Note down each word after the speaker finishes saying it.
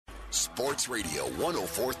Sports Radio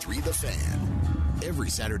 104.3 The Fan. Every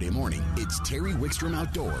Saturday morning, it's Terry Wickstrom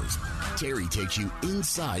Outdoors. Terry takes you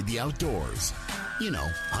inside the outdoors. You know,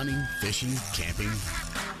 hunting, fishing, camping.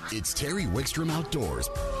 It's Terry Wickstrom Outdoors.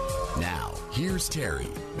 Now, here's Terry.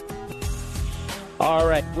 All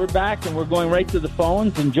right, we're back and we're going right to the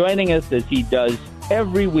phones, and joining us as he does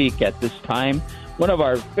every week at this time, one of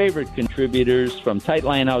our favorite contributors from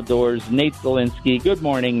Tightline Outdoors, Nate Zielinski. Good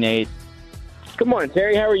morning, Nate. Good morning,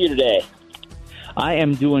 Terry. How are you today? I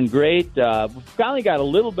am doing great. We've finally got a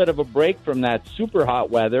little bit of a break from that super hot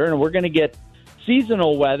weather, and we're going to get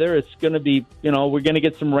seasonal weather. It's going to be, we're going to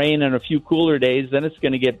get some rain and a few cooler days. Then it's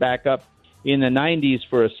going to get back up in the 90s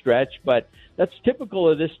for a stretch. But that's typical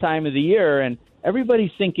of this time of the year, and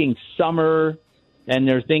everybody's thinking summer, and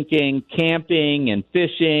they're thinking camping and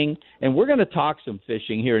fishing. And we're going to talk some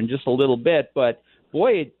fishing here in just a little bit. But,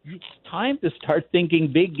 boy, it's time to start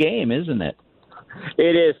thinking big game, isn't it?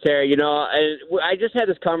 It is, Terry. And I just had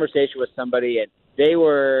this conversation with somebody, and they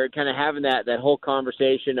were kind of having that whole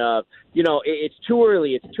conversation of, it's too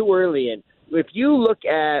early. And if you look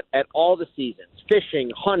at all the seasons,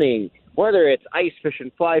 fishing, hunting, whether it's ice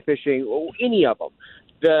fishing, fly fishing, or any of them,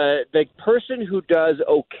 the person who does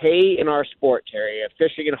okay in our sport, Terry, of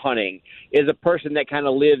fishing and hunting, is a person that kind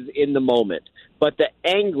of lives in the moment. But the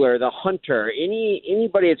angler, the hunter,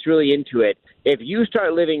 anybody that's really into it, if you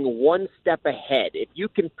start living one step ahead, if you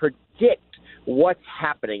can predict what's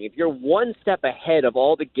happening, if you're one step ahead of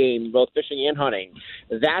all the game, both fishing and hunting,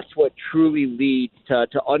 that's what truly leads to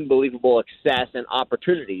unbelievable success and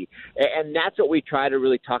opportunity. And that's what we try to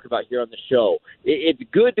really talk about here on the show. It's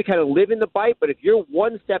good to kind of live in the bite, but if you're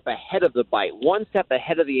one step ahead of the bite, one step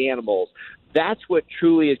ahead of the animals, that's what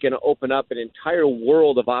truly is going to open up an entire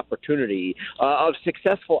world of opportunity, of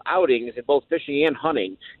successful outings in both fishing and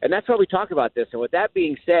hunting. And that's why we talk about this. And with that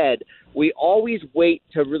being said, we always wait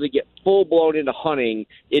to really get full-blown into hunting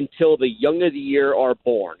until the young of the year are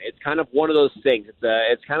born. It's kind of one of those things.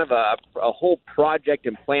 It's kind of a whole project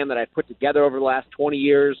and plan that I've put together over the last 20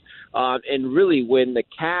 years. And really, when the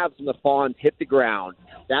calves and the fawns hit the ground,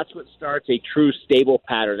 that's what starts a true stable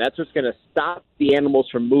pattern. That's what's going to stop the animals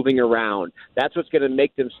from moving around. That's what's going to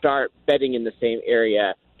make them start bedding in the same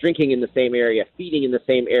area, drinking in the same area, feeding in the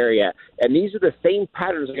same area. And these are the same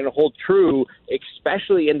patterns that are going to hold true,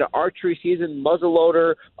 especially into archery season,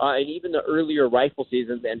 muzzleloader, and even the earlier rifle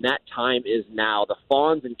seasons. And that time is now. The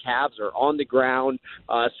fawns and calves are on the ground.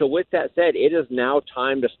 So with that said, it is now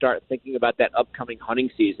time to start thinking about that upcoming hunting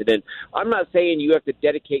season. And I'm not saying you have to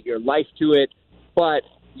dedicate your life to it, but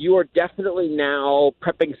you are definitely now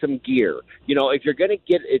prepping some gear. If you're going to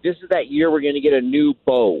if this is that year we're going to get a new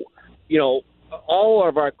bow, all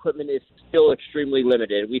of our equipment is still extremely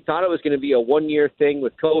limited. We thought it was going to be a one-year thing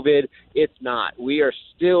with COVID. It's not. We are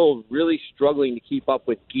still really struggling to keep up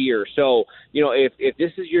with gear. So, if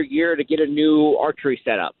this is your year to get a new archery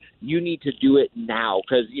setup, you need to do it now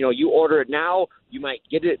because, you order it now, you might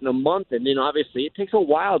get it in a month, and then obviously it takes a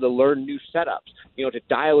while to learn new setups, to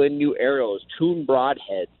dial in new arrows, tune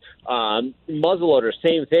broadheads. Muzzleloader,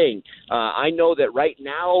 same thing. I know that right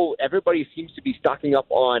now everybody seems to be stocking up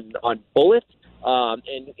on bullets. And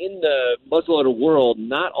in the muzzleloader world,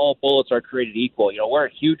 not all bullets are created equal. We're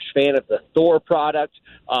a huge fan of the Thor product.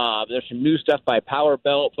 There's some new stuff by Power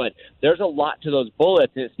Belt, but there's a lot to those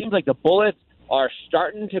bullets. And it seems like the bullets are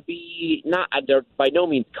starting to be they're by no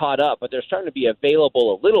means caught up, but they're starting to be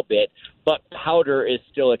available a little bit, but powder is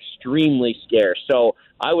still extremely scarce. So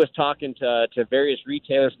I was talking to various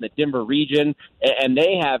retailers in the Denver region, and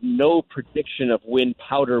they have no prediction of when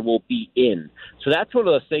powder will be in. So that's one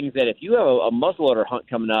of those things that if you have a muzzleloader hunt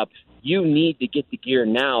coming up, you need to get the gear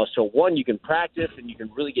now. So one, you can practice and you can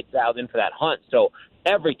really get dialed in for that hunt. So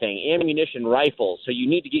everything, ammunition, rifles. So you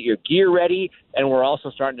need to get your gear ready, and we're also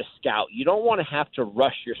starting to scout. You don't want to have to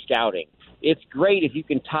rush your scouting. It's great if you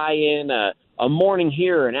can tie in a morning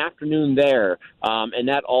here, an afternoon there, and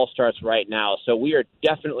that all starts right now. So we are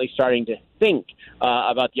definitely starting to think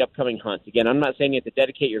about the upcoming hunts. Again, I'm not saying you have to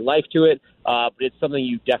dedicate your life to it, but it's something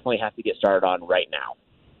you definitely have to get started on right now.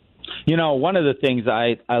 One of the things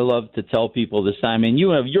I love to tell people this time, and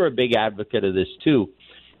you're a big advocate of this too,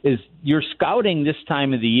 is your scouting this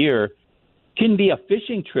time of the year can be a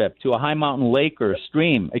fishing trip to a high mountain lake or a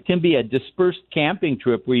stream. It can be a dispersed camping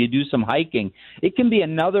trip where you do some hiking. It can be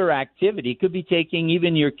another activity. It could be taking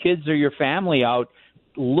even your kids or your family out,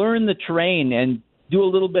 learn the terrain, and do a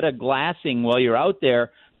little bit of glassing while you're out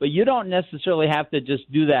there. But you don't necessarily have to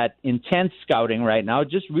just do that intense scouting right now.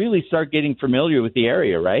 Just really start getting familiar with the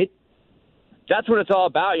area, right? that's what it's all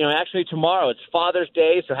about. Actually tomorrow it's Father's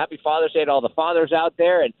Day, so happy Father's Day to all the fathers out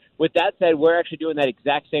there. And with that said, we're actually doing that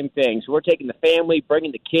exact same thing. So we're taking the family,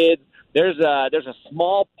 bringing the kids. There's a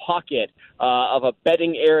small pocket of a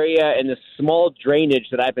bedding area and this small drainage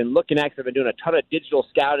that I've been looking at because I've been doing a ton of digital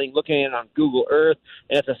scouting, looking at it on Google Earth,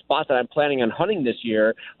 and it's a spot that I'm planning on hunting this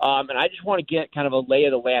year. And I just want to get kind of a lay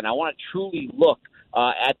of the land. I want to truly look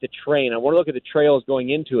at the terrain. I want to look at the trails going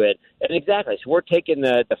into it. And exactly, so we're taking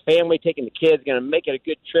the family, taking the kids, going to make it a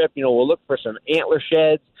good trip. We'll look for some antler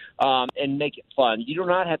sheds and make it fun. You do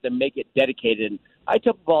not have to make it dedicated. And I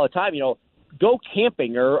tell people all the time, go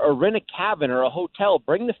camping or rent a cabin or a hotel.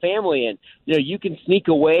 Bring the family in. You can sneak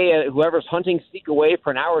away. Whoever's hunting, sneak away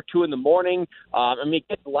for an hour or two in the morning. It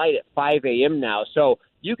gets light at 5 a.m. now. So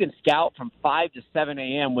you can scout from 5 to 7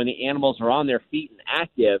 a.m. when the animals are on their feet and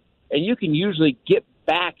active. And you can usually get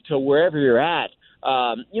back to wherever you're at,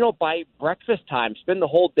 by breakfast time. Spend the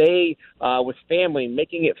whole day with family,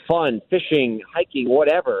 making it fun, fishing, hiking,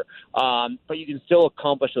 whatever. But you can still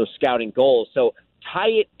accomplish those scouting goals. So tie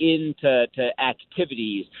it into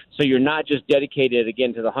activities so you're not just dedicated,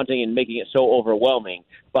 again, to the hunting and making it so overwhelming.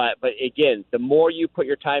 But again, the more you put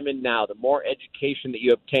your time in now, the more education that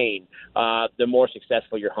you obtain, the more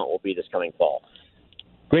successful your hunt will be this coming fall.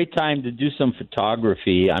 Great time to do some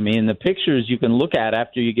photography. The pictures you can look at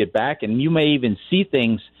after you get back, and you may even see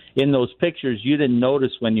things in those pictures you didn't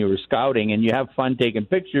notice when you were scouting, and you have fun taking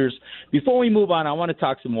pictures. Before we move on, I want to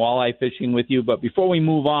talk some walleye fishing with you, but before we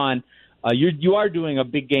move on, you are doing a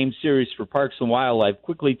big game series for Parks and Wildlife.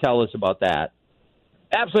 Quickly tell us about that.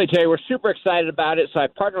 Absolutely, Terry. We're super excited about it. So I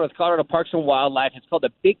partnered with Colorado Parks and Wildlife. It's called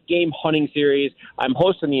the Big Game Hunting Series. I'm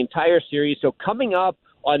hosting the entire series. So coming up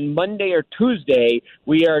on Monday or Tuesday,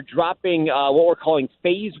 we are dropping what we're calling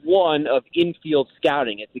Phase 1 of infield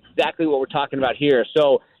scouting. It's exactly what we're talking about here.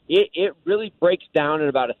 So it really breaks down in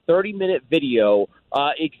about a 30-minute video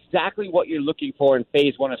exactly what you're looking for in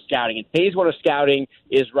Phase 1 of scouting. And Phase 1 of scouting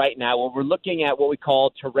is right now where we're looking at what we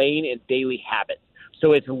call terrain and daily habits.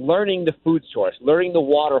 So it's learning the food source, learning the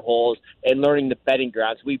water holes, and learning the bedding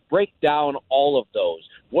grounds. We break down all of those.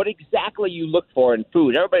 What exactly you look for in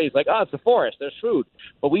food. Everybody's like, oh, it's the forest, there's food.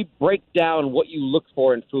 But we break down what you look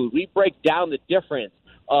for in food. We break down the difference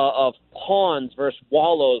of ponds versus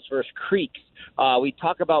wallows versus creeks. We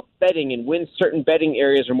talk about bedding and when certain bedding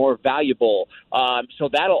areas are more valuable. So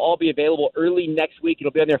that'll all be available early next week.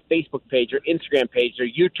 It'll be on their Facebook page, their Instagram page, their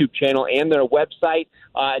YouTube channel, and their website.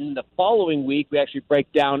 And the following week, we actually break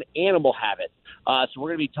down animal habits. So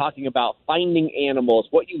we're going to be talking about finding animals,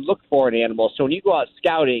 what you look for in animals. So when you go out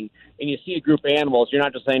scouting and you see a group of animals, you're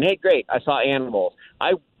not just saying, hey, great, I saw animals.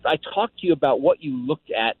 I talked to you about what you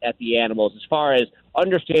looked at the animals as far as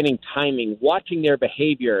understanding timing, watching their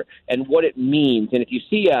behavior and what it means. And if you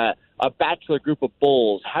see a bachelor group of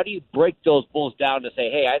bulls, how do you break those bulls down to say,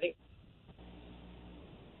 hey, I think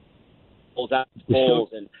bulls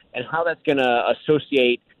and how that's going to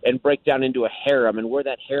associate and break down into a harem and where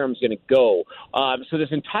that harem's going to go. So this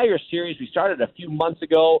entire series, we started a few months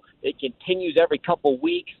ago. It continues every couple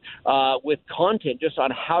weeks with content just on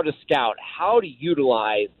how to scout, how to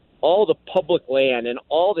utilize all the public land and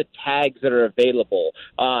all the tags that are available.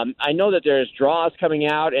 I know that there's draws coming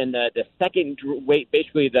out, and the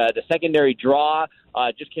secondary draw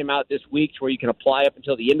just came out this week to where you can apply up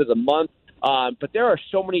until the end of the month. But there are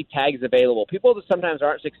so many tags available. People that sometimes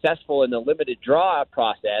aren't successful in the limited draw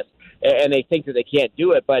process, and they think that they can't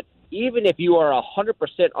do it. But even if you are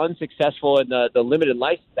 100% unsuccessful in the limited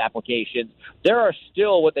license applications, there are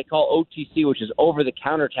still what they call OTC, which is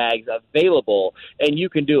over-the-counter tags available, and you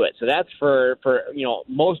can do it. So that's for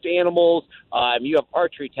most animals. You have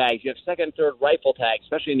archery tags. You have second and third rifle tags,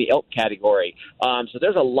 especially in the elk category. So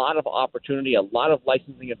there's a lot of opportunity, a lot of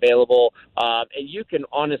licensing available, and you can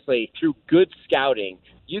honestly, through good scouting,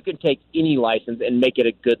 you can take any license and make it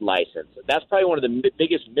a good license. That's probably one of the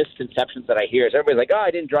biggest misconceptions that I hear is everybody's like, oh, I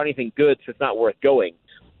didn't draw anything good, so it's not worth going.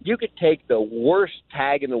 You could take the worst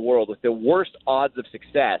tag in the world with the worst odds of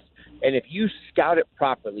success, and if you scout it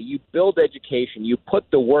properly, you build education, you put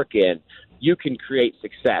the work in, you can create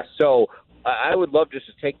success. So I would love just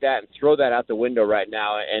to take that and throw that out the window right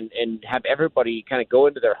now and have everybody kind of go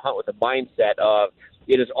into their hunt with a mindset of,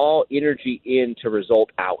 it is all energy in to result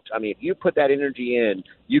out. I mean, if you put that energy in,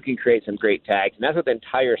 you can create some great tags. And that's what the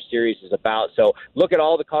entire series is about. So look at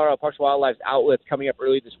all the Colorado Parks and Wildlife outlets coming up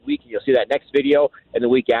early this week, and you'll see that next video. And the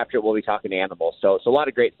week after, we'll be talking animals. So it's a lot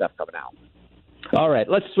of great stuff coming out. All right,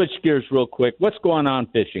 let's switch gears real quick. What's going on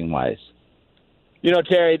fishing-wise?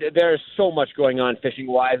 Terry, there's so much going on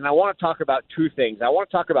fishing-wise, and I want to talk about two things. I want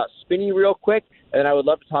to talk about spinning real quick, and then I would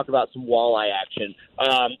love to talk about some walleye action.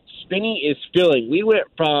 Spinning is filling. We went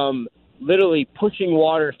from literally pushing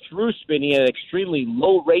water through Spinney at an extremely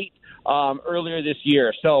low rate earlier this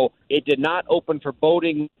year. So it did not open for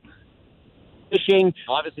boating, fishing.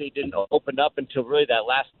 Obviously, it didn't open up until really that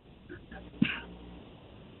last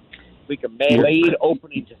week of May. Late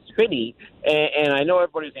opening to Spinney, and I know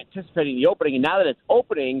everybody's anticipating the opening. And now that it's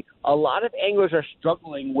opening, a lot of anglers are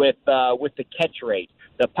struggling with the catch rate.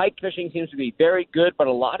 The pike fishing seems to be very good, but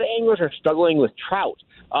a lot of anglers are struggling with trout.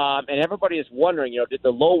 And everybody is wondering, did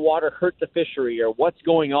the low water hurt the fishery or what's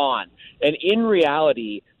going on? And in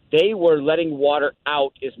reality, they were letting water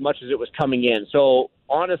out as much as it was coming in. So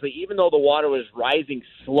honestly, even though the water was rising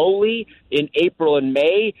slowly in April and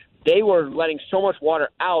May, they were letting so much water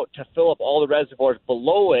out to fill up all the reservoirs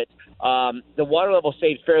below it. The water level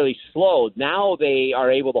stayed fairly slow. Now they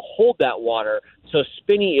are able to hold that water. So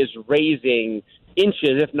Spinney is raising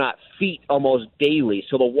inches, if not feet, almost daily.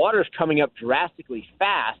 So the water is coming up drastically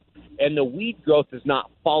fast, and the weed growth is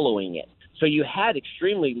not following it. So you had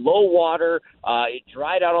extremely low water. It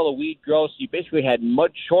dried out all the weed growth. So you basically had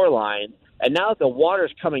mud shorelines. And now that the water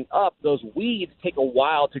is coming up, those weeds take a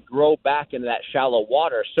while to grow back into that shallow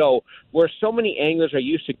water. So where so many anglers are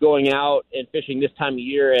used to going out and fishing this time of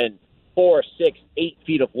year in 4, 6, 8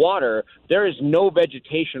 feet of water, there is no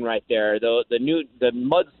vegetation right there. The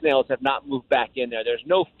mud snails have not moved back in there. There's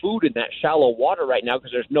no food in that shallow water right now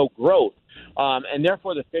because there's no growth. And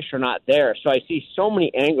therefore the fish are not there. So I see so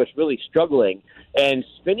many anglers really struggling. And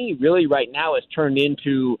Spinney really right now has turned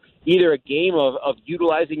into either a game of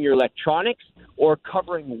utilizing your electronics or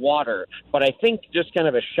covering water. But I think just kind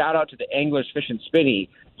of a shout out to the anglers fishing Spinney,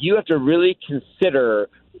 you have to really consider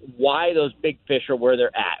why those big fish are where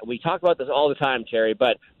they're at. We talk about this all the time, Terry,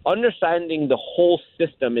 but understanding the whole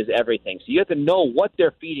system is everything. So you have to know what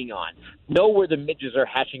they're feeding on, know where the midges are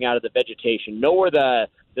hatching out of the vegetation, know where the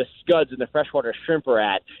scuds and the freshwater shrimp are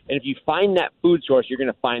at. And if you find that food source, you're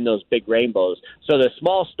going to find those big rainbows. So the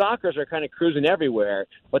small stalkers are kind of cruising everywhere,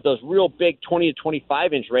 but those real big 20 to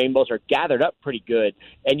 25-inch rainbows are gathered up pretty good,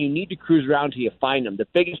 and you need to cruise around till you find them. The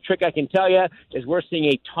biggest trick I can tell you is we're seeing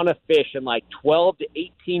a ton of fish in like 12 to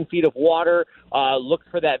 18 feet of water. Look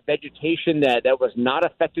for that vegetation that was not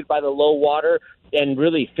affected by the low water. And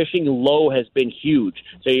really, fishing low has been huge.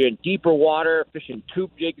 So you're in deeper water, fishing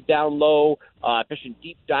tube jigs down low, fishing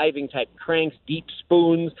deep diving type cranks, deep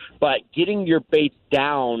spoons, but getting your baits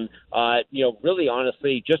down, really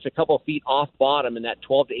honestly, just a couple feet off bottom in that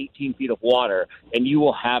 12 to 18 feet of water, and you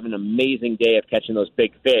will have an amazing day of catching those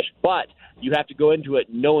big fish. But you have to go into it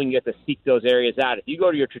knowing you have to seek those areas out. If you go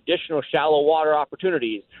to your traditional shallow water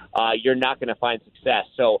opportunities, you're not going to find success.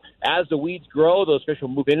 So as the weeds grow, those fish will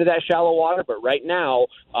move into that shallow water. But right now,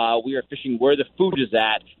 we are fishing where the food is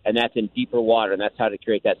at, and that's in deeper water, and that's how to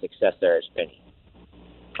create that success there at Spinney.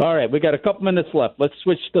 All right, we got a couple minutes left. Let's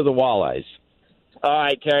switch to the walleyes. All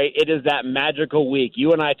right, Terry, it is that magical week.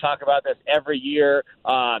 You and I talk about this every year.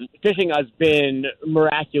 Fishing has been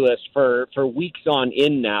miraculous for weeks on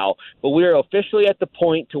end now, but we are officially at the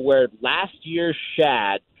point to where last year's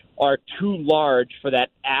shad are too large for that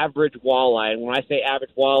average walleye. And when I say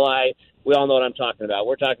average walleye, we all know what I'm talking about.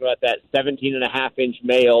 We're talking about that 17.5-inch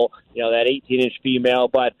male, that 18-inch female,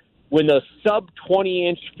 but when those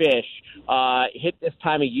sub-20-inch fish hit this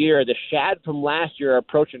time of year, the shad from last year are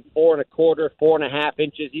approaching 4.25, 4.5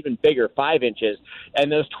 inches, even bigger, 5 inches. And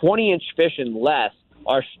those 20-inch fish and less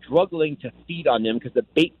are struggling to feed on them because the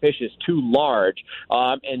bait fish is too large.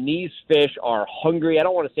 And these fish are hungry. I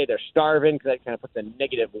don't want to say they're starving because that kind of puts a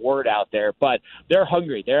negative word out there, but they're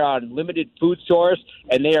hungry. They're on limited food source,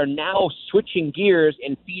 and they are now switching gears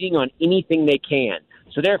and feeding on anything they can.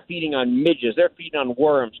 So they're feeding on midges, they're feeding on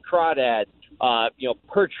worms, crawdads,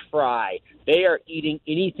 perch fry. They are eating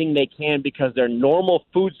anything they can because their normal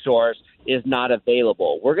food source is not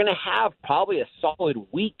available. We're going to have probably a solid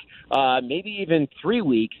week, maybe even 3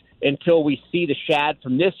 weeks, until we see the shad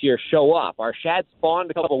from this year show up. Our shad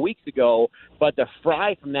spawned a couple of weeks ago, but the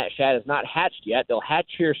fry from that shad is not hatched yet. They'll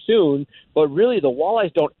hatch here soon, but really the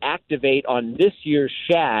walleyes don't activate on this year's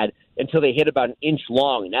shad until they hit about an inch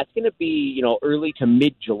long, and that's going to be, early to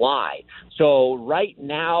mid-July. So right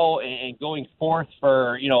now and going forth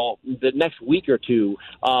for, the next week or two,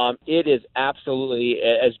 it is absolutely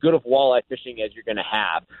as good of walleye fishing as you're going to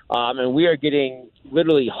have. And we are getting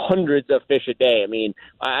literally hundreds of fish a day. I mean,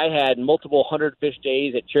 I had multiple 100-fish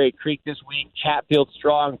days at Cherry Creek this week. Chatfield's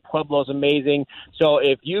strong. Pueblo's amazing. So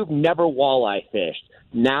if you've never walleye fished,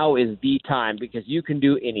 now is the time because you can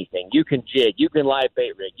do anything. You can jig, you can live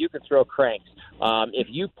bait rig, you can throw cranks. If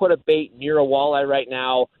you put a bait near a walleye right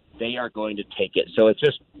now, they are going to take it. So it's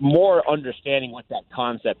just more understanding what that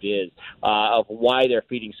concept is of why they're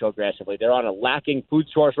feeding so aggressively. They're on a lacking food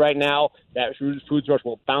source right now. That food source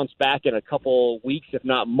will bounce back in a couple weeks, if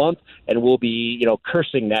not month, and we'll be,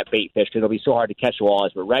 cursing that bait fish because it'll be so hard to catch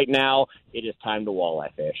walleyes. But right now, it is time to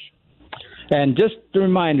walleye fish. And just a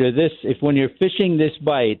reminder, when you're fishing this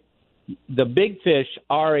bite, the big fish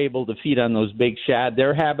are able to feed on those big shad.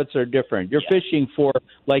 Their habits are different. You're fishing for,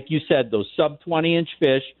 like you said, those sub 20-inch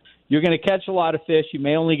fish. You're going to catch a lot of fish. You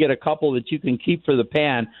may only get a couple that you can keep for the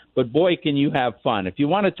pan, but boy, can you have fun. If you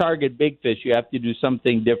want to target big fish, you have to do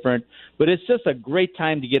something different. But it's just a great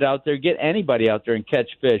time to get out there, get anybody out there and catch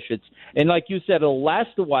fish. And like you said, it'll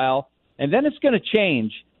last a while, and then it's going to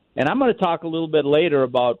change. And I'm going to talk a little bit later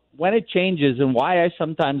about when it changes and why I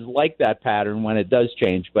sometimes like that pattern when it does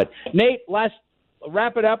change. But, Nate,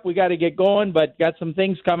 wrap it up. We got to get going, but got some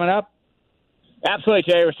things coming up. Absolutely,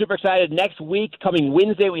 Terry. We're super excited. Next week, coming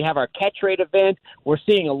Wednesday, we have our catch rate event. We're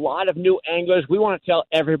seeing a lot of new anglers. We want to tell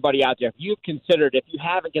everybody out there, if you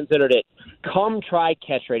haven't considered it, come try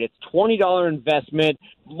catch rate. It's $20 investment,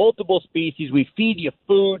 multiple species. We feed you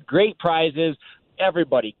food, great prizes.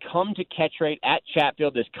 Everybody, come to Catch Rate at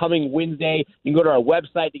Chatfield this coming Wednesday. You can go to our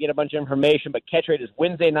website to get a bunch of information, but Catch Rate is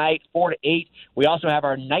Wednesday night, 4 to 8. We also have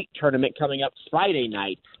our night tournament coming up Friday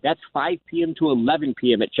night. That's 5 p.m. to 11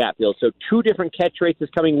 p.m. at Chatfield. So 2 different catch rates this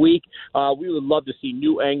coming week. We would love to see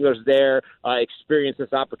new anglers there experience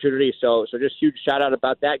this opportunity. So just huge shout-out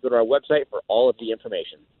about that. Go to our website for all of the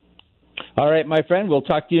information. All right, my friend. We'll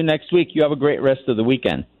talk to you next week. You have a great rest of the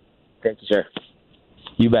weekend. Thank you, sir.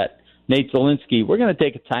 You bet. Nate Zielinski, we're going to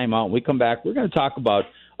take a time out. When we come back, we're going to talk about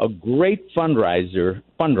a great fundraiser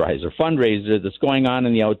that's going on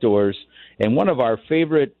in the outdoors, and one of our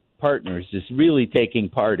favorite partners is really taking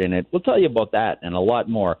part in it. We'll tell you about that and a lot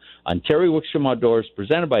more on Terry Wickstrom Outdoors,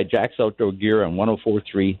 presented by Jack's Outdoor Gear on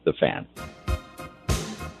 104.3 The Fan.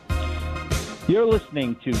 You're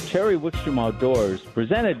listening to Terry Wickstrom Outdoors,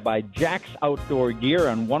 presented by Jack's Outdoor Gear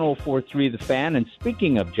on 104.3 The Fan. And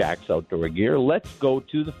speaking of Jack's Outdoor Gear, let's go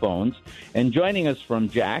to the phones. And joining us from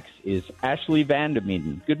Jack's is Ashley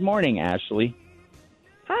Vandermeeden. Good morning, Ashley.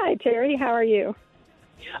 Hi, Terry. How are you?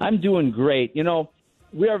 I'm doing great.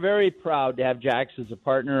 We are very proud to have Jack's as a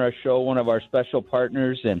partner, our show, one of our special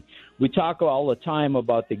partners. And we talk all the time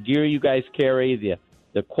about the gear you guys carry,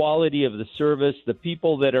 the quality of the service, the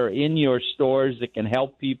people that are in your stores that can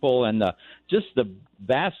help people, and just the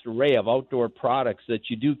vast array of outdoor products that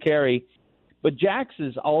you do carry. But Jack's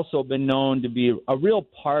has also been known to be a real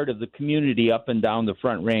part of the community up and down the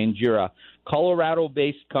Front Range. You're a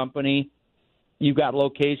Colorado-based company. You've got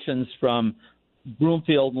locations from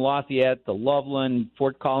Broomfield and Lafayette to Loveland,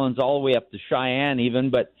 Fort Collins, all the way up to Cheyenne even.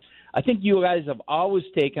 But I think you guys have always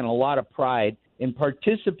taken a lot of pride in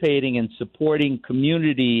participating and supporting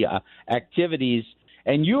community activities.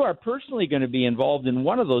 And you are personally going to be involved in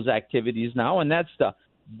one of those activities now, and that's the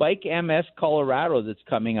Bike MS Colorado that's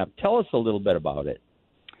coming up. Tell us a little bit about it.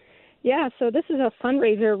 Yeah, so this is a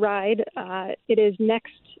fundraiser ride. It is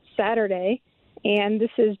next Saturday, and this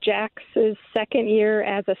is Jack's second year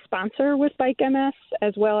as a sponsor with Bike MS,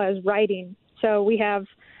 as well as riding. So we have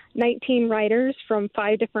 19 riders from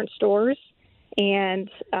 5 different stores. And,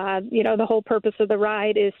 the whole purpose of the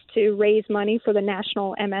ride is to raise money for the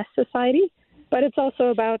National MS Society. But it's also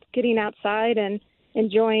about getting outside and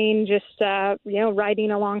enjoying just,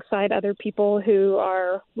 riding alongside other people who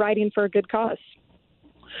are riding for a good cause.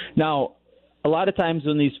 Now, a lot of times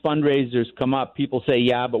when these fundraisers come up, people say,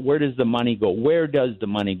 yeah, but where does the money go? Where does the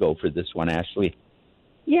money go for this one, Ashley?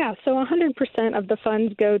 Yeah, so 100% of the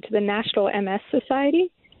funds go to the National MS Society.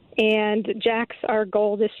 And Jack's, our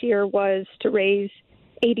goal this year was to raise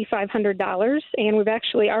 $8,500, and we've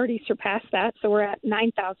actually already surpassed that, so we're at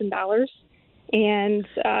 $9,000. And,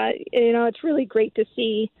 it's really great to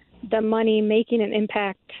see the money making an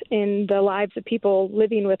impact in the lives of people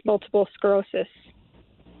living with multiple sclerosis.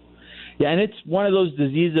 Yeah, and it's one of those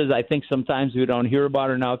diseases I think sometimes we don't hear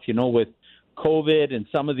about enough, with COVID and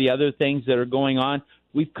some of the other things that are going on.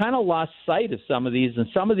 We've kind of lost sight of some of these, and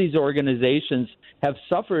some of these organizations have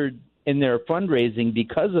suffered in their fundraising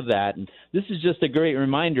because of that. And this is just a great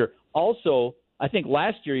reminder. Also, I think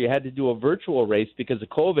last year you had to do a virtual race because of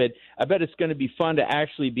COVID. I bet it's going to be fun to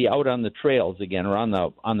actually be out on the trails again or on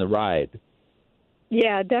the ride.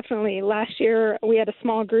 Yeah, definitely. Last year we had a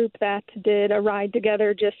small group that did a ride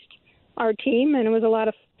together, just our team, and it was a lot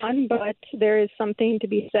of fun. But there is something to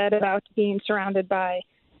be said about being surrounded by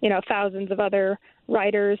thousands of other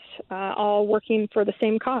riders all working for the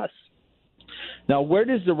same cause. Now, where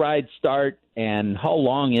does the ride start and how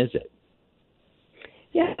long is it?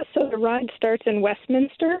 Yeah, so the ride starts in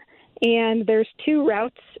Westminster, And there's two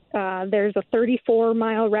routes. There's a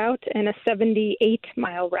 34-mile route and a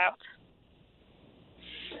 78-mile route.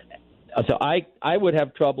 So I would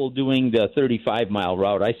have trouble doing the 35-mile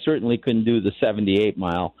route. I certainly couldn't do the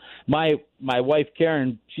 78-mile. My wife,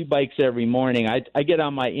 Karen, she bikes every morning. I get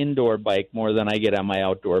on my indoor bike more than I get on my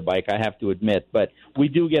outdoor bike, I have to admit. But we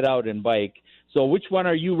do get out and bike. So which one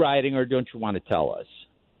are you riding, or don't you want to tell us?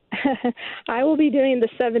 I will be doing the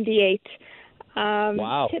 78.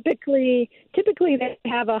 Wow. Typically they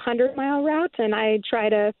have a 100-mile route, and I try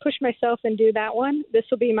to push myself and do that one. This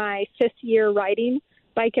will be my 5th year riding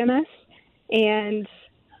Bike MS, and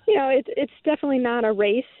it's definitely not a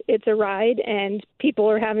race. It's a ride, and people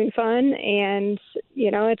are having fun, and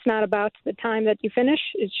it's not about the time that you finish.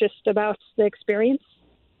 It's just about the experience.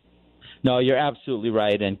 No, you're absolutely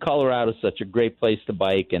right, and Colorado's such a great place to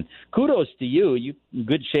bike, and kudos to you. You're in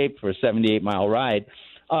good shape for a 78-mile ride.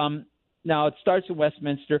 Now, it starts in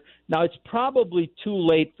Westminster. Now, it's probably too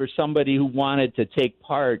late for somebody who wanted to take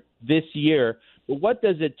part this year. But what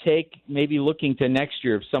does it take, maybe looking to next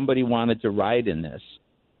year, if somebody wanted to ride in this?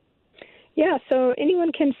 Yeah, so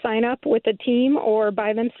anyone can sign up with a team or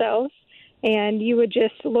by themselves, and you would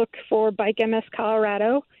just look for Bike MS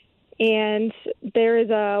Colorado, and there is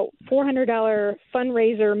a $400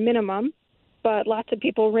 fundraiser minimum, but lots of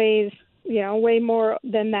people raise way more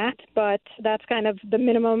than that, but that's kind of the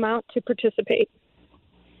minimum amount to participate.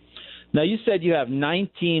 Now, you said you have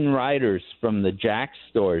 19 riders from the Jack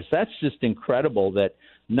stores. That's just incredible that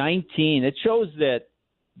 19. It shows that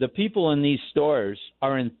the people in these stores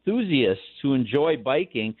are enthusiasts who enjoy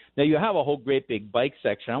biking. Now, you have a whole great big bike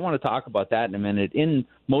section. I want to talk about that in a minute in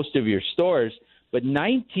most of your stores. But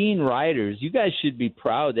 19 riders, you guys should be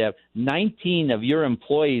proud to have 19 of your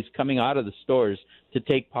employees coming out of the stores to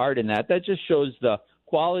take part in that. That just shows the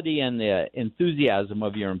quality and the enthusiasm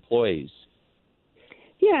of your employees.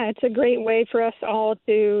 Yeah, it's a great way for us all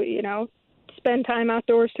to, spend time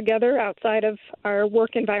outdoors together outside of our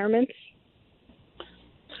work environments.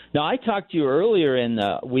 Now, I talked to you earlier in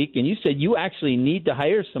the week, and you said you actually need to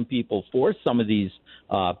hire some people for some of these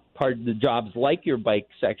part of the jobs like your bike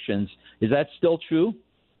sections. Is that still true?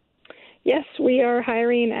 Yes, we are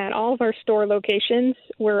hiring at all of our store locations.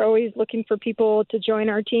 We're always looking for people to join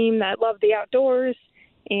our team that love the outdoors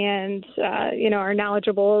and, are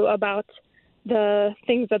knowledgeable about the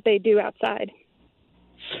things that they do outside.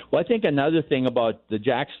 Well, I think another thing about the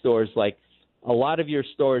Jack stores, like a lot of your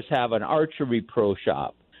stores have an archery pro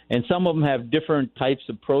shop, and some of them have different types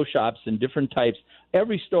of pro shops and different types.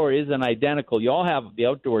 Every store isn't identical. You all have the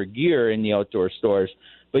outdoor gear in the outdoor stores.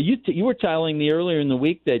 But you were telling me earlier in the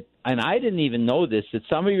week that, and I didn't even know this, that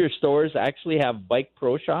some of your stores actually have bike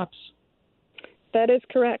pro shops? That is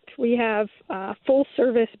correct. We have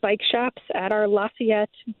full-service bike shops at our Lafayette,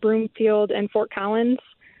 Broomfield, and Fort Collins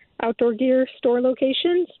outdoor gear store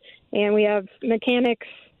locations, and we have mechanics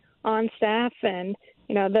on staff, and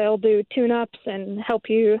they'll do tune-ups and help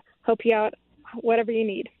you out whatever you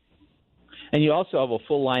need. And you also have a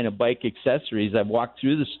full line of bike accessories. I've walked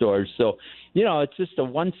through the stores, so it's just a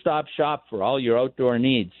one-stop shop for all your outdoor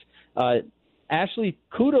needs. Ashley,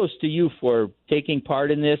 kudos to you for taking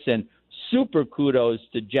part in this, and super kudos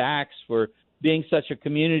to Jax for being such a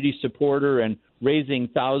community supporter and raising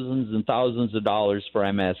thousands and thousands of dollars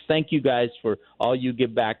for MS. Thank you guys for all you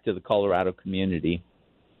give back to the Colorado community.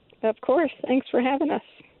 Of course. Thanks for having us.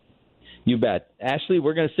 You bet. Ashley,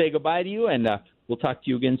 we're going to say goodbye to you, and we'll talk to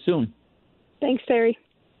you again soon. Thanks, Terry.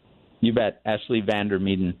 You bet. Ashley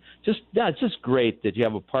Vandermeeden. It's just great that you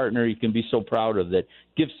have a partner you can be so proud of that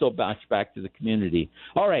gives so much back to the community.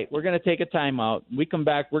 All right, we're going to take a timeout. When we come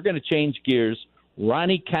back, we're going to change gears.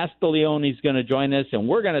 Ronnie Castiglione is going to join us, and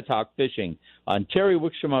we're going to talk fishing on Terry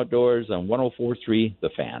Wickstrom Outdoors on 104.3 The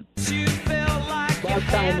Fan. Last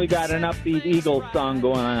time we got an upbeat Eagles song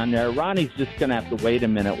going on there. Ronnie's just going to have to wait a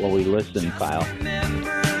minute while we listen, Kyle.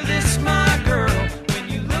 Remember this, my girl. When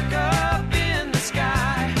you look up in the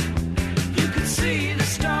sky, you can see the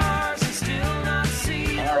stars and still not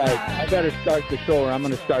see. All right, I better start the show, or I'm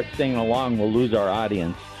going to start singing along. We'll lose our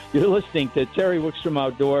audience. You're listening to Terry Wickstrom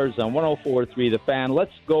Outdoors on 104.3 The Fan.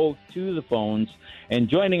 Let's go to the phones. And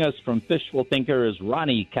joining us from Fishful Thinker is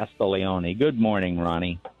Ronnie Castiglione. Good morning,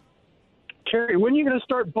 Ronnie. Terry, when are you going to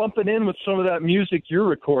start bumping in with some of that music you're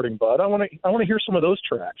recording, bud? I want to hear some of those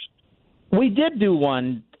tracks. We did do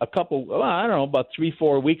one about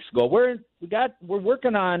 3-4 weeks ago. We're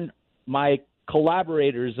working on, my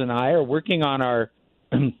collaborators and I are working on our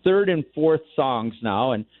third and fourth songs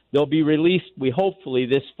now, and they'll be released, hopefully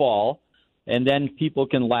this fall, and then people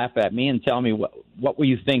can laugh at me and tell me what were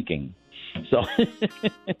you thinking. So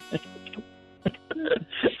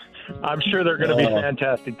I'm sure they're going to be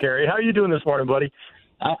fantastic, Terry. How are you doing this morning, buddy?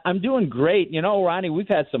 I'm doing great. You know, Ronnie, we've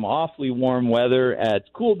had some awfully warm weather. It's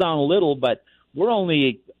cooled down a little, but we're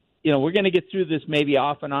only, we're going to get through this maybe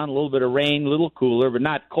off and on, a little bit of rain, a little cooler, but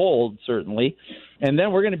not cold, certainly. And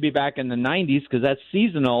then we're going to be back in the 90s because that's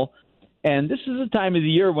seasonal. And this is the time of the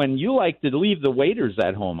year when you like to leave the waders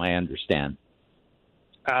at home, I understand.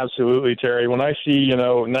 Absolutely, Terry. When I see,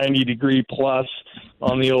 90-degree plus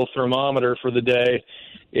on the old thermometer for the day,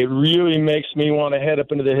 it really makes me want to head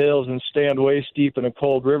up into the hills and stand waist deep in a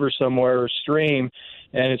cold river somewhere or stream.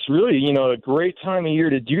 And it's really, a great time of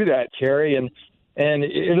year to do that, Terry. And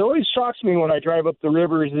it always shocks me when I drive up the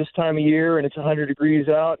rivers this time of year and it's 100 degrees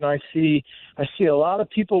out, and I see a lot of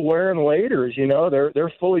people wearing waders.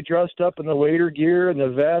 They're fully dressed up in the wader gear and the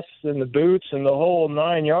vests and the boots and the whole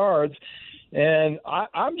 9 yards. And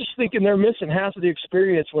I'm just thinking they're missing half of the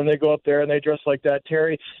experience when they go up there and they dress like that,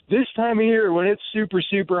 Terry. This time of year when it's super,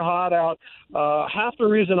 super hot out, half the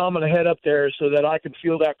reason I'm going to head up there is so that I can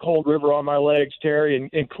feel that cold river on my legs, Terry,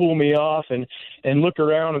 and cool me off and look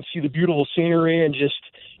around and see the beautiful scenery and just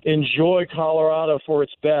enjoy Colorado for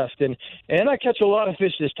its best. And I catch a lot of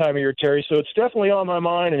fish this time of year, Terry, so it's definitely on my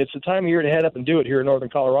mind, and it's the time of year to head up and do it here in northern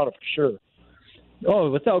Colorado for sure.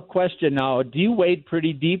 Oh, without question. Now, do you wade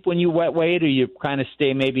pretty deep when you wet wade, or you kind of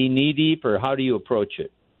stay maybe knee deep, or how do you approach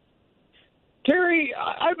it? Terry,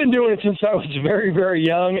 I've been doing it since I was very, very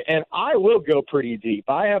young, and I will go pretty deep.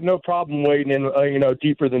 I have no problem wading in,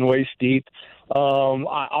 deeper than waist deep.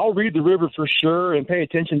 I'll read the river for sure and pay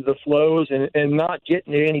attention to the flows and not get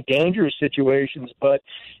into any dangerous situations. But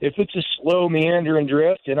if it's a slow meander and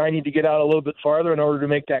drift and I need to get out a little bit farther in order to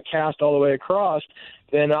make that cast all the way across,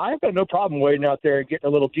 then I've got no problem wading out there and getting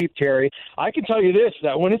a little deep, Terry. I can tell you this,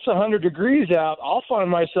 that when it's 100 degrees out, I'll find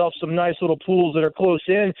myself some nice little pools that are close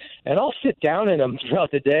in, and I'll sit down in them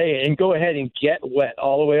throughout the day and go ahead and get wet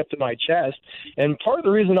all the way up to my chest. And part of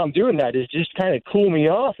the reason I'm doing that is just kind of cool me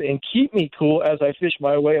off and keep me cool as I fish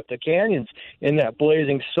my way up the canyons in that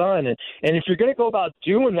blazing sun. And if you're going to go about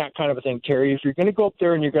doing that kind of a thing, Terry, if you're going to go up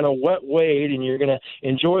there and you're going to wet wade and you're going to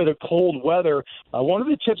enjoy the cold weather, one of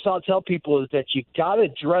the tips I'll tell people is that you got to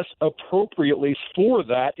dress appropriately for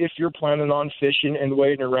that if you're planning on fishing and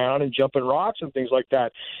wading around and jumping rocks and things like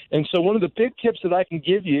that. And so one of the big tips that I can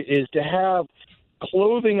give you is to have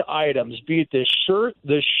clothing items, be it the shirt,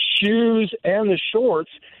 the shoes, and the shorts,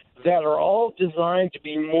 that are all designed to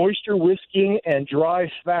be moisture whisking and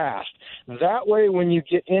dry fast. That way, when you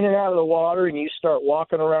get in and out of the water and you start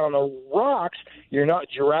walking around the rocks, you're not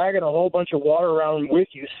dragging a whole bunch of water around with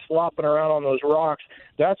you, slopping around on those rocks.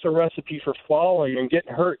 That's a recipe for falling and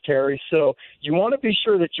getting hurt, Terry. So you want to be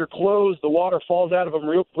sure that your clothes, the water falls out of them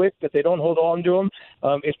real quick, that they don't hold on to them.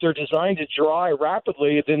 If they're designed to dry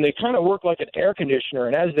rapidly, then they kind of work like an air conditioner.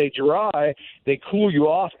 And as they dry, they cool you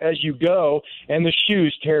off as you go. And the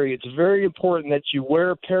shoes, Terry, it's very important that you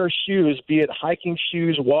wear a pair of shoes, be it hiking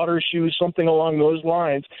shoes, water shoes, something along those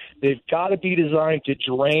lines. They've got to be designed to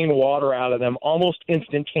drain water out of them almost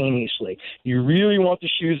instantaneously. You really want the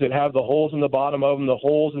shoes that have the holes in the bottom of them, the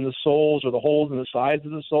holes in the soles or the holes in the sides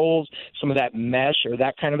of the soles, some of that mesh or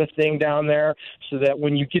that kind of a thing down there, so that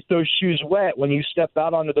when you get those shoes wet, when you step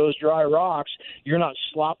out onto those dry rocks, you're not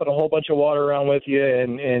slopping a whole bunch of water around with you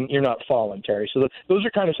and you're not falling, Terry. So those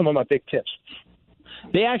are kind of some of my big tips.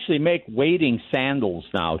 They actually make wading sandals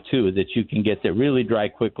now, too, that you can get that really dry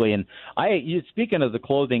quickly. And speaking of the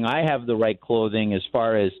clothing, I have the right clothing as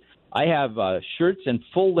far as I have shirts and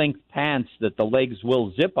full-length pants that the legs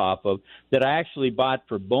will zip off of that I actually bought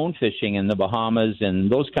for bone fishing in the Bahamas and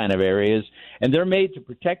those kind of areas. And they're made to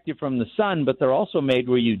protect you from the sun, but they're also made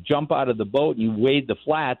where you jump out of the boat and you wade the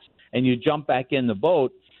flats and you jump back in the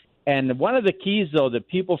boat. And one of the keys, though, that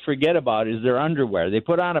people forget about is their underwear. They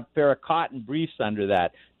put on a pair of cotton briefs under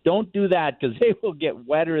that. Don't do that because they will get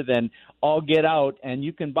wetter than all get out. And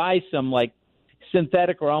you can buy some, like,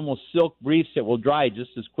 synthetic or almost silk briefs that will dry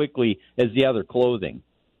just as quickly as the other clothing.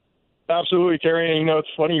 Absolutely, Terry. And, it's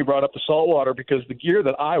funny you brought up the saltwater because the gear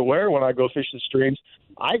that I wear when I go fish the streams,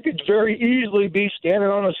 I could very easily be standing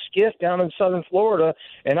on a skiff down in southern Florida,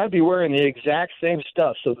 and I'd be wearing the exact same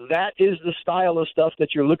stuff. So that is the style of stuff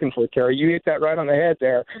that you're looking for, Terry. You hit that right on the head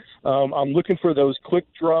there. I'm looking for those quick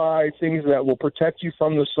dry things that will protect you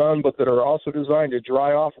from the sun, but that are also designed to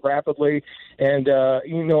dry off rapidly. And,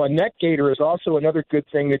 a neck gaiter is also another good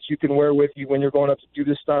thing that you can wear with you when you're going up to do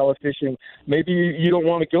this style of fishing. Maybe you don't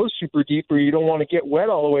want to go super deep or you don't want to get wet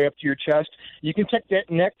all the way up to your chest. You can take that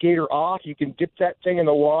neck gaiter off. You can dip that thing in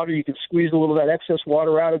the water. You can squeeze a little of that excess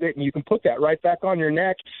water out of it, and you can put that right back on your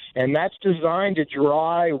neck. And that's designed to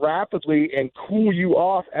dry rapidly and cool you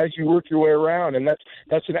off as you work your way around. And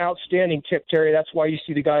that's an outstanding tip, Terry. That's why you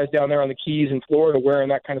see the guys down there on the Keys in Florida wearing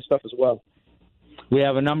that kind of stuff as well. We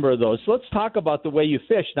have a number of those. So let's talk about the way you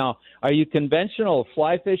fish. Now, are you conventional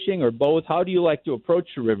fly fishing or both? How do you like to approach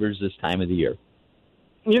the rivers this time of the year?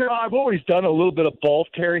 I've always done a little bit of both,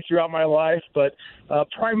 Terry, throughout my life, but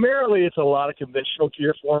primarily it's a lot of conventional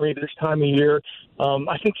gear for me this time of year.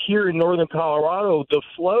 I think here in northern Colorado, the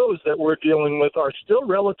flows that we're dealing with are still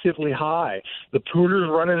relatively high. The Pooter's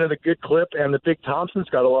running at a good clip, and the Big Thompson's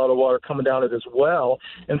got a lot of water coming down it as well.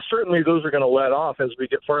 And certainly those are going to let off as we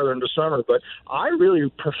get farther into summer. But I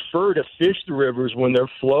really prefer to fish the rivers when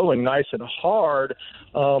they're flowing nice and hard.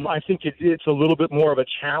 I think it's a little bit more of a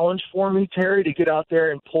challenge for me, Terry, to get out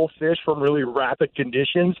there and pull fish from really rapid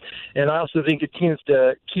conditions. And I also think it tends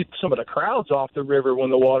to keep some of the crowds off the river when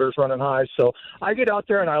the water's running high. So I get out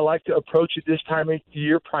there and I like to approach it this time of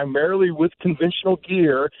year primarily with conventional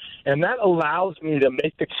gear, and that allows me to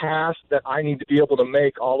make the cast that I need to be able to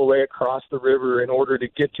make all the way across the river in order to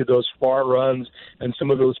get to those far runs and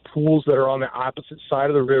some of those pools that are on the opposite side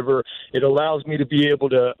of the river. It allows me to be able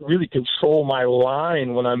to really control my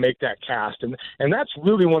line when I make that cast. And that's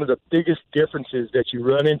really one of the biggest differences that you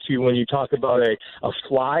run into when you talk about a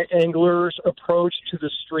fly angler's approach to the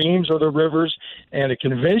streams or the rivers and a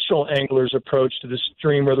conventional angler's approach to the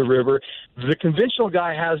stream or the river. The conventional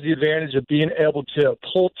guy has the advantage of being able to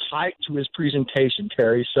pull tight to his presentation,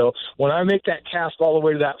 Terry. So when I make that cast all the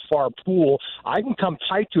way to that far pool, I can come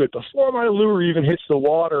tight to it before my lure even hits the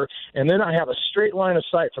water, and then I have a straight line of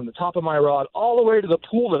sight from the top of my rod all the way to the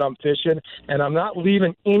pool that I'm fishing, and I'm not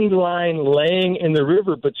leaving any line laying in the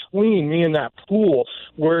river between me and that pool.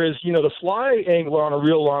 Whereas, the fly angler on a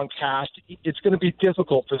real long cast, it's going to be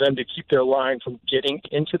difficult for them to keep their line from getting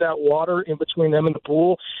into that water in between them and the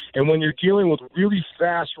pool. And when you're dealing with really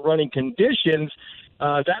fast running conditions,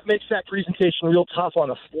 that makes that presentation real tough on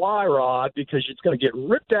a fly rod because it's going to get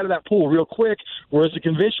ripped out of that pool real quick, whereas a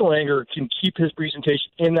conventional angler can keep his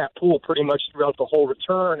presentation in that pool pretty much throughout the whole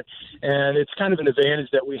return. And it's kind of an advantage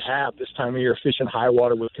that we have this time of year fishing high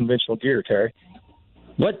water with conventional gear, Terry.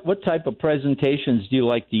 What type of presentations do you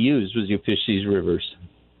like to use as you fish these rivers?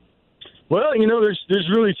 Well, there's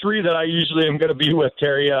really three that I usually am going to be with,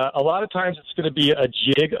 Terry. A lot of times it's going to be a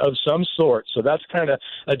jig of some sort. So that's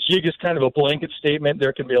a jig is kind of a blanket statement.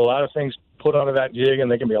 There can be a lot of things put onto that jig,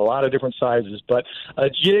 and they can be a lot of different sizes. But a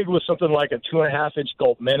jig with something like a 2.5-inch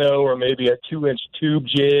gulp minnow, or maybe a 2-inch tube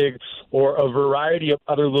jig, or a variety of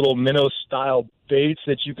other little minnow-style baits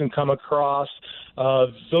that you can come across.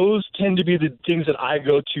 Those tend to be the things that I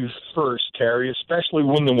go to first, Terry, especially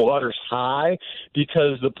when the water's high,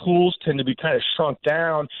 because the pools tend to be kind of shrunk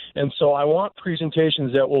down. And so I want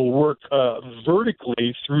presentations that will work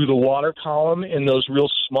vertically through the water column in those real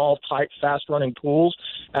small, tight, fast-running pools,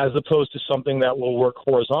 as opposed to something that will work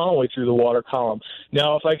horizontally through the water column.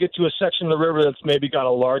 Now, if I get to a section of the river that's maybe got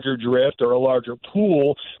a larger drift or a larger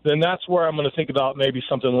pool, then that's where I'm going to think about maybe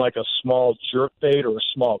something like a small jerk bait or a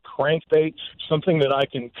small crankbait, something that I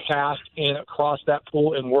can cast in across that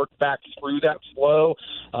pool and work back through that flow.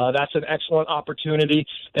 That's an excellent opportunity.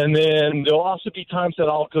 And then there'll also be times that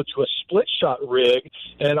I'll go to a split shot rig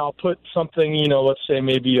and I'll put something, let's say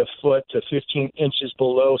maybe a foot to 15 inches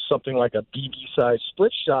below something like a BB size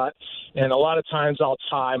split shot. And a lot of times I'll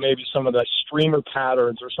tie maybe some of the streamer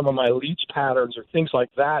patterns or some of my leech patterns or things like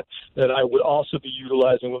that I would also be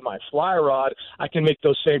utilizing with my fly rod. I can make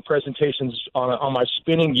those same presentations on my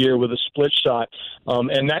spinning gear with a split shot.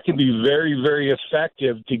 And that can be very, very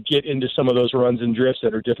effective to get into some of those runs and drifts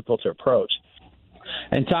that are difficult to approach.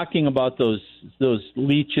 And talking about those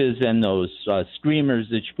leeches and those streamers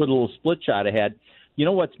that you put a little split shot ahead,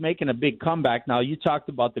 what's making a big comeback now? You talked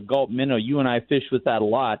about the gulp minnow. You and I fish with that a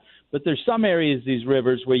lot. But there's some areas, these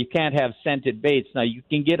rivers, where you can't have scented baits. Now, you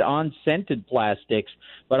can get unscented plastics,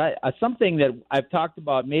 but something that I've talked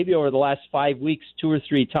about maybe over the last 5 weeks, 2 or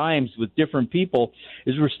 3 times with different people,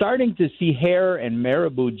 is we're starting to see hair and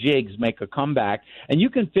marabou jigs make a comeback. And you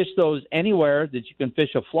can fish those anywhere that you can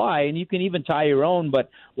fish a fly, and you can even tie your own, but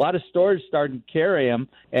a lot of stores starting to carry them.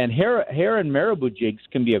 And hair and marabou jigs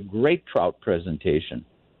can be a great trout presentation.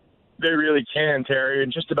 They really can, Terry.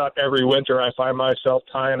 And just about every winter, I find myself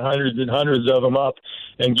tying hundreds and hundreds of them up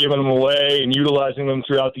and giving them away and utilizing them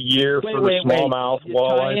throughout the year for the smallmouth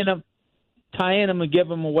walleye. Tying them and giving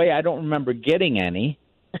them away. I don't remember getting any.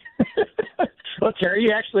 Well, Terry,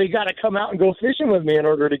 you actually got to come out and go fishing with me in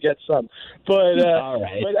order to get some. But All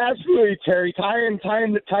right. but absolutely, Terry, tying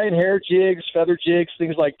hair jigs, feather jigs,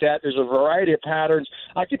 things like that. There's a variety of patterns.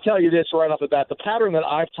 I can tell you this right off the bat: the pattern that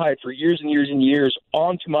I've tied for years and years and years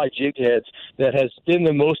onto my jig heads that has been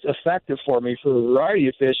the most effective for me for a variety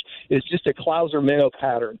of fish is just a clouser minnow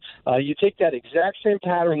pattern. You take that exact same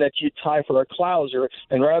pattern that you tie for a clouser,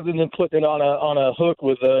 and rather than putting it on a hook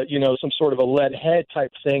with some sort of a lead head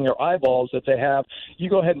type thing or eyeballs that they have, you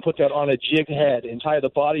go ahead and put that on a jig head and tie the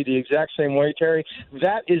body the exact same way, Terry.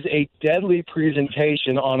 That is a deadly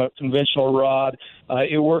presentation on a conventional rod.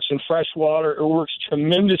 It works in fresh water. It works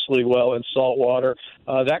tremendously well in salt water.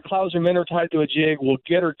 That clouser minnow tied to a jig will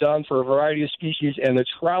get her done for a variety of species, and the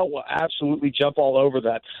trout will absolutely jump all over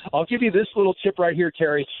that. I'll give you this little tip right here,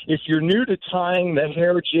 Terry. If you're new to tying the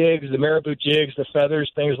hair jigs, the marabou jigs, the feathers,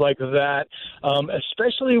 things like that,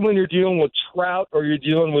 especially when you're dealing with trout or you're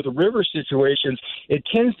dealing with river situations, it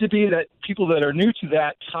tends to be that people that are new to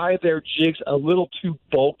that tie their jigs a little too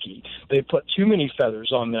bulky. They put too many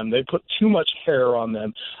feathers on them. They put too much hair on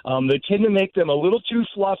them. They tend to make them a little too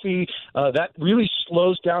fluffy. That really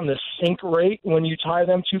slows down the sink rate when you tie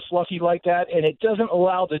them too fluffy like that, and it doesn't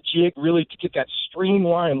allow the jig really to get that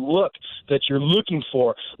streamlined look that you're looking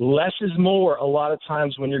for. Less is more a lot of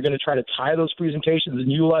times when you're going to try to tie those presentations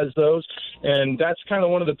and utilize those, and that's kind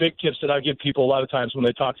of one of the big tips that I give people a lot of times when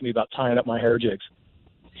they talk to me about tying up my hair jigs.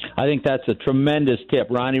 I think that's a tremendous tip,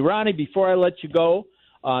 Ronnie. Ronnie, before I let you go,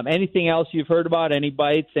 anything else you've heard about? Any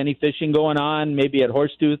bites, any fishing going on, maybe at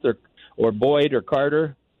Horsetooth or Boyd or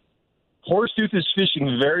Carter? Horsetooth is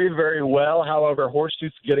fishing very, very well. However,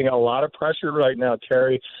 Horsetooth's getting a lot of pressure right now,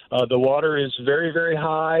 Terry. The water is very, very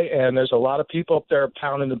high, and there's a lot of people up there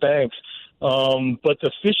pounding the banks. But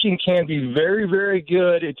the fishing can be very, very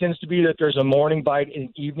good. It tends to be that there's a morning bite and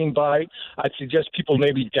evening bite. I'd suggest people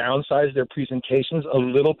maybe downsize their presentations a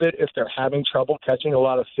little bit if they're having trouble catching a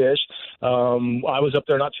lot of fish. I was up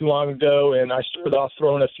there not too long ago, and I started off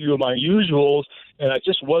throwing a few of my usuals, and I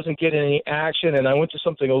just wasn't getting any action, and I went to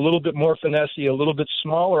something a little bit more finessey, a little bit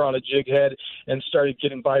smaller on a jig head, and started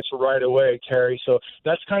getting bites right away, Terry. So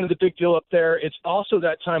that's kind of the big deal up there. It's also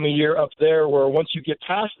that time of year up there where once you get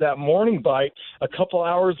past that morning bite, a couple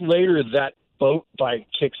hours later, that boat bite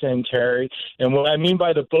kicks in, Terry. And what I mean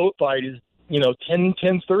by the boat bite is,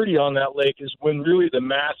 10:30 on that lake is when really the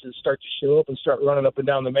masses start to show up and start running up and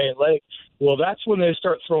down the main lake. Well, that's when they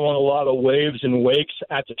start throwing a lot of waves and wakes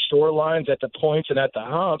at the shorelines, at the points, and at the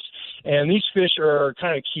humps. And these fish are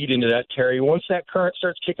kind of keyed into that, Terry. Once that current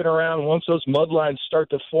starts kicking around, once those mud lines start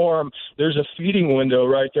to form, there's a feeding window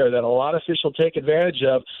right there that a lot of fish will take advantage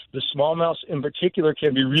of. The smallmouths in particular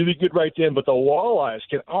can be really good right then, but the walleyes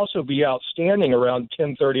can also be outstanding around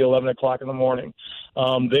 10:30, 11 o'clock in the morning.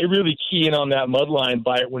 They really key in on that mudline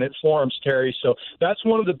bite when it forms, Terry. So that's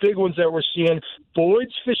one of the big ones that we're seeing.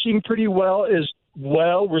 Boyd's fishing pretty well as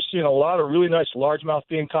well. We're seeing a lot of really nice largemouth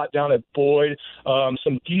being caught down at Boyd.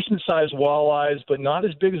 Some decent-sized walleyes, but not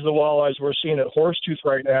as big as the walleyes we're seeing at Horsetooth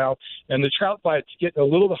right now. And the trout bite's getting a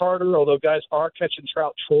little harder, although guys are catching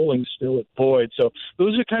trout trolling still at Boyd. So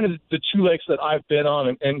those are kind of the two lakes that I've been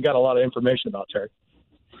on and got a lot of information about, Terry.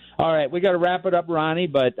 All right, we got to wrap it up, Ronnie,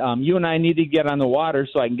 but you and I need to get on the water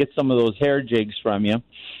so I can get some of those hair jigs from you.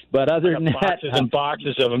 But other than that... boxes and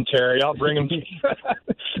boxes of them, Terry. I'll bring them to you.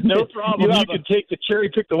 No problem. You can take the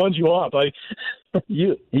cherry pick the ones you want, buddy.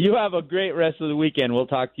 You have a great rest of the weekend. We'll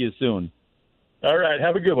talk to you soon. All right,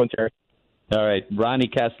 have a good one, Terry. All right, Ronnie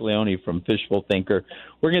Castiglione from Fishful Thinker.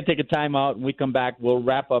 We're going to take a time out. When we come back, we'll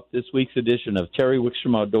wrap up this week's edition of Terry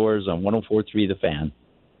Wickstrom Outdoors on 104.3 The Fan.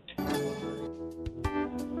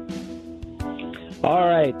 All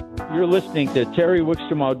right, you're listening to Terry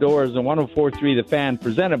Wickstrom Outdoors on 104.3 The Fan,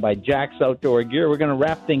 presented by Jack's Outdoor Gear. We're going to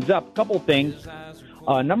wrap things up. A couple things.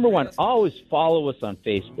 Number one, always follow us on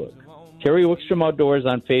Facebook. Terry Wickstrom Outdoors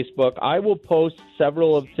on Facebook. I will post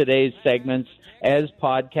several of today's segments as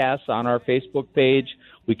podcasts on our Facebook page.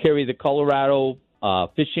 We carry the Colorado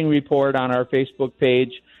fishing report on our Facebook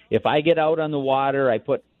page. If I get out on the water, I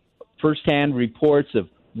put firsthand reports of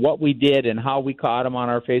what we did and how we caught them on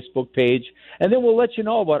our Facebook page. And then we'll let you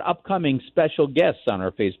know about upcoming special guests on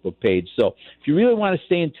our Facebook page. So if you really want to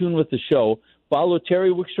stay in tune with the show, follow Terry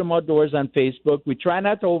Wickstrom Outdoors on Facebook. We try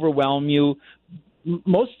not to overwhelm you.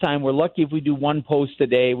 Most of the time, we're lucky if we do one post a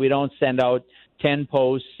day. We don't send out 10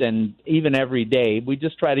 posts and even every day. We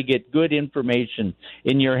just try to get good information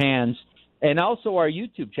in your hands. And also our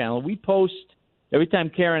YouTube channel. We post every time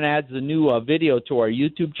Karen adds a new video to our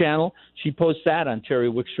YouTube channel, she posts that on Terry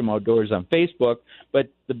Wickstrom Outdoors on Facebook. But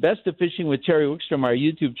the Best of Fishing with Terry Wickstrom, our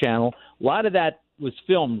YouTube channel, a lot of that was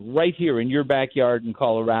filmed right here in your backyard in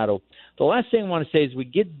Colorado. The last thing I want to say is we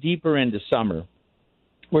get deeper into summer,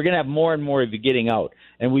 we're going to have more and more of you getting out,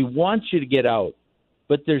 and we want you to get out.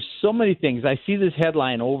 But there's so many things. I see this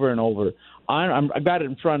headline over and over. I've got it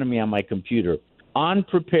in front of me on my computer.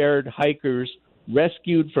 Unprepared hikers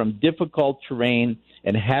rescued from difficult terrain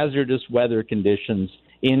and hazardous weather conditions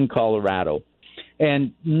in Colorado.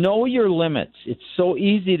 And know your limits. It's so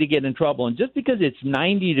easy to get in trouble. And just because it's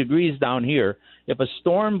 90 degrees down here, if a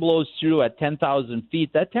storm blows through at 10,000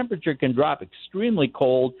 feet, that temperature can drop extremely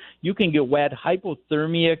cold. You can get wet.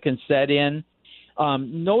 Hypothermia can set in.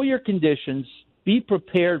 Know your conditions. Be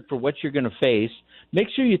prepared for what you're going to face. Make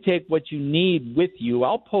sure you take what you need with you.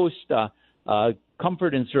 I'll post a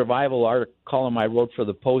comfort and survival column I wrote for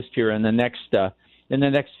the Post here in the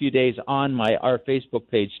next few days on our Facebook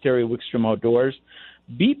page, Terry Wickstrom Outdoors.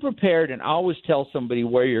 Be prepared and always tell somebody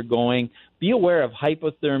where you're going. Be aware of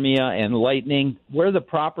hypothermia and lightning. Wear the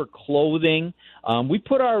proper clothing. We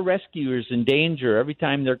put our rescuers in danger every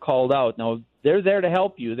time they're called out. Now, they're there to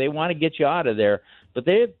help you. They want to get you out of there, but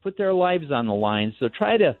they put their lives on the line. So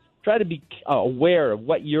try to be aware of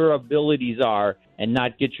what your abilities are and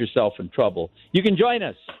not get yourself in trouble. You can join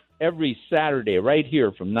us every Saturday right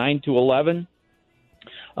here from 9 to 11.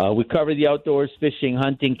 We cover the outdoors, fishing,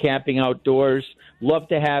 hunting, camping outdoors. Love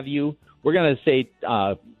to have you. We're going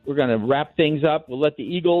to wrap things up. We'll let the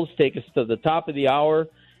Eagles take us to the top of the hour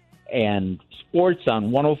and sports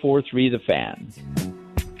on 104.3 The Fan.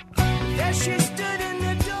 There she stood.